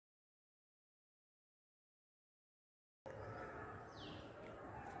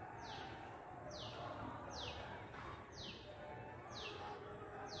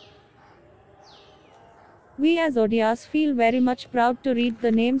We as Odias feel very much proud to read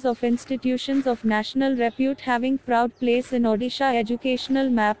the names of institutions of national repute having proud place in Odisha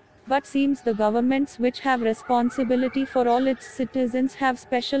educational map, but seems the governments which have responsibility for all its citizens have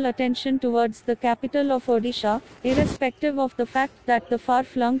special attention towards the capital of Odisha, irrespective of the fact that the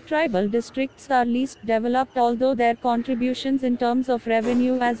far-flung tribal districts are least developed, although their contributions in terms of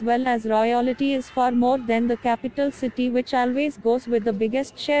revenue as well as royalty is far more than the capital city, which always goes with the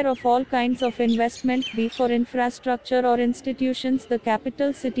biggest share of all kinds of investment, be for infrastructure or institutions. The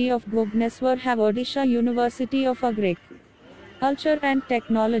capital city of Bhubaneswar have Odisha University of Agriculture and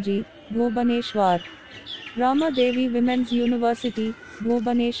Technology, Bhubaneswar. Rama Devi Women's University,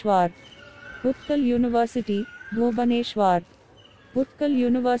 Bhubaneswar. Utkal University, Bhubaneswar. Utkal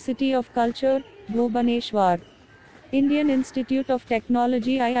University of Culture, Bhubaneswar. Indian Institute of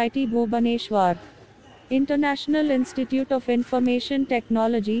Technology IIT Bhubaneswar. International Institute of Information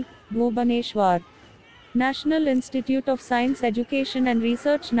Technology, Bhubaneswar. National Institute of Science Education and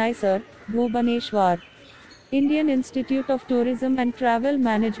Research NISER, Bhubaneswar. Indian Institute of Tourism and Travel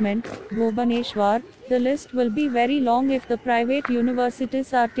Management, Bhubaneswar. The list will be very long if the private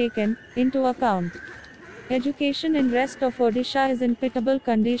universities are taken into account. Education in rest of Odisha is in pitiable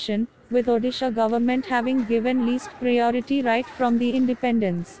condition, with Odisha government having given least priority right from the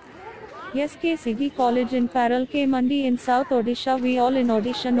independence. SK Sigi College in Paralke Mandi in South Odisha, we all in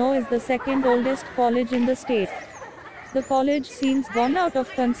Odisha know, is the second oldest college in the state. The college seems gone out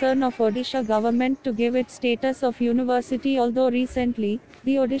of concern of Odisha government to give it status of university, although recently,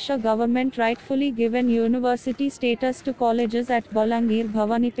 the Odisha government rightfully given university status to colleges at Balangir,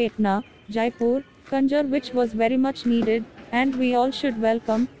 Bhavanipetna, Jaipur, Kanjar, which was very much needed, and we all should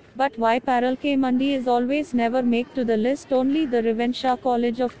welcome. But why Paralke Mandi is always never make to the list? Only the Revenshaw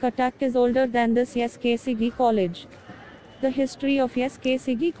College of Cuttack is older than this SK Sigi College. The history of SK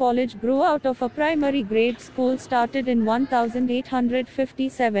Sigi College grew out of a primary grade school started in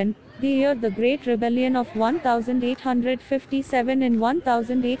 1857, the year the Great Rebellion of 1857. In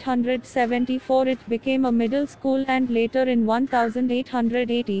 1874 it became a middle school and later in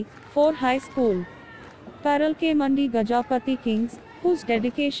 1884 high school. Paralke Mandi Gajapati kings, whose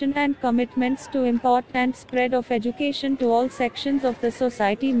dedication and commitments to import and spread of education to all sections of the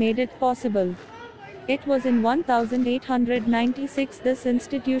society made it possible. It was in 1896 this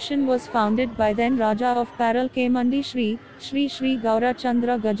institution was founded by then Raja of Paralke Mandi Shri Gaura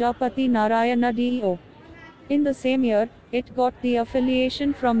Chandra Gajapati Narayana Deo. In the same year, it got the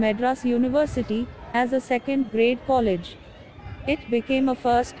affiliation from Madras University, as a second grade college. It became a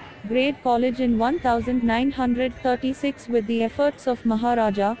first grade college in 1936 with the efforts of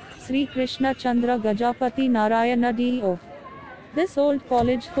Maharaja, Sri Krishna Chandra Gajapati Narayana Deo. This old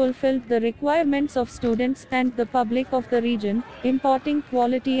college fulfilled the requirements of students and the public of the region, imparting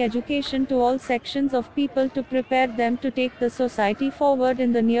quality education to all sections of people to prepare them to take the society forward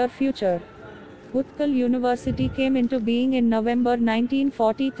in the near future. Utkal University came into being in November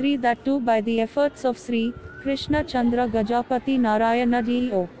 1943, that too by the efforts of Sri Krishna Chandra Gajapati Narayana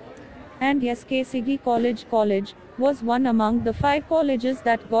Deo. And SK Sigi College was one among the 5 colleges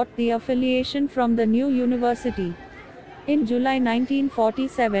that got the affiliation from the new university. In July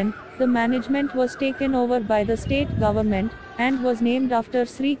 1947, the management was taken over by the state government, and was named after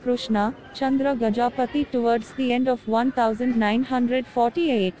Sri Krushna Chandra Gajapati towards the end of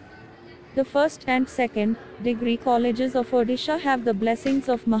 1948. The first and second degree colleges of Odisha have the blessings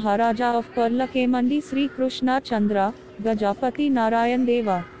of Maharaja of Paralke Mandi Sri Krushna Chandra Gajapati Narayan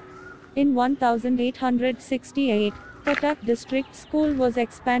Deva. In 1868, Cuttack District School was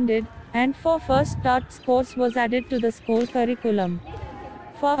expanded, and for first arts course was added to the school curriculum.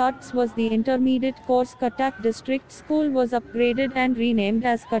 For arts was the intermediate course. Cuttack District School was upgraded and renamed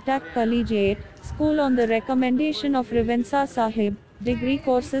as Cuttack Collegiate School on the recommendation of Revensa Sahib. Degree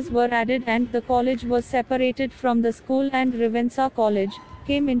courses were added and the college was separated from the school, and Revensa College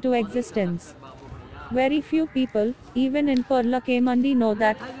came into existence. Very few people, even in Paralke Mandi, know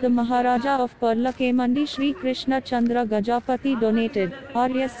that the Maharaja of Paralke Mandi Sri Krishna Chandra Gajapati donated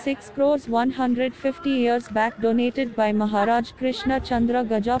Rs 6 crores 150 years back, donated by Maharaj Krishna Chandra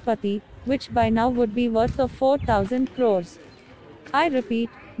Gajapati, which by now would be worth of 4,000 crores. I repeat,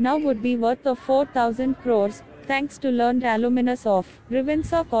 now would be worth of 4,000 crores, thanks to learned alumnus of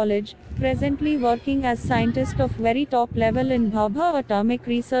Revensa College, presently working as scientist of very top level in Bhabha Atomic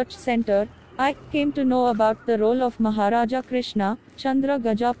Research Center. I came to know about the role of Maharaja Krishna Chandra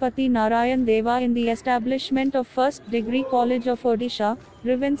Gajapati Narayan Deva in the establishment of first degree college of Odisha,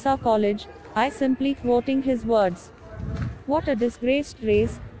 Revensa College. I simply quoting his words. What a disgraced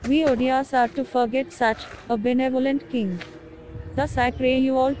race, we Odias are to forget such a benevolent king. Thus I pray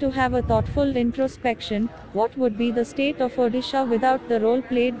you all to have a thoughtful introspection. What would be the state of Odisha without the role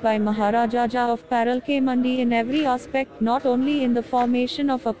played by Maharaja of Paralakemandi in every aspect, not only in the formation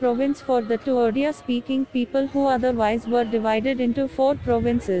of a province for the two Odia-speaking people who otherwise were divided into 4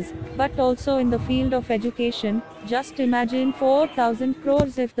 provinces, but also in the field of education. Just imagine 4,000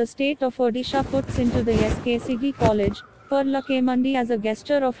 crores if the state of Odisha puts into the SK College, Paralakemandi as a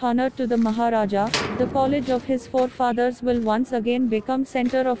gesture of honor to the Maharaja. The college of his forefathers will once again become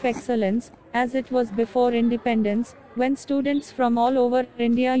center of excellence, as it was before independence, when students from all over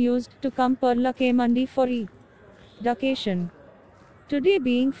India used to come Paralakemandi for education. Today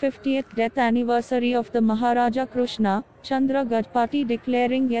being 50th death anniversary of the Maharaja Krushna, Chandra Gajapati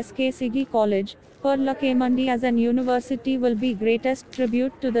declaring SK College, Paralakemandi as an university will be greatest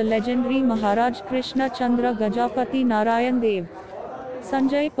tribute to the legendary Maharaj Krishna Chandra Gajapati Narayan Dev.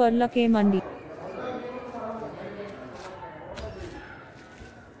 Sanjay Paralakemandi.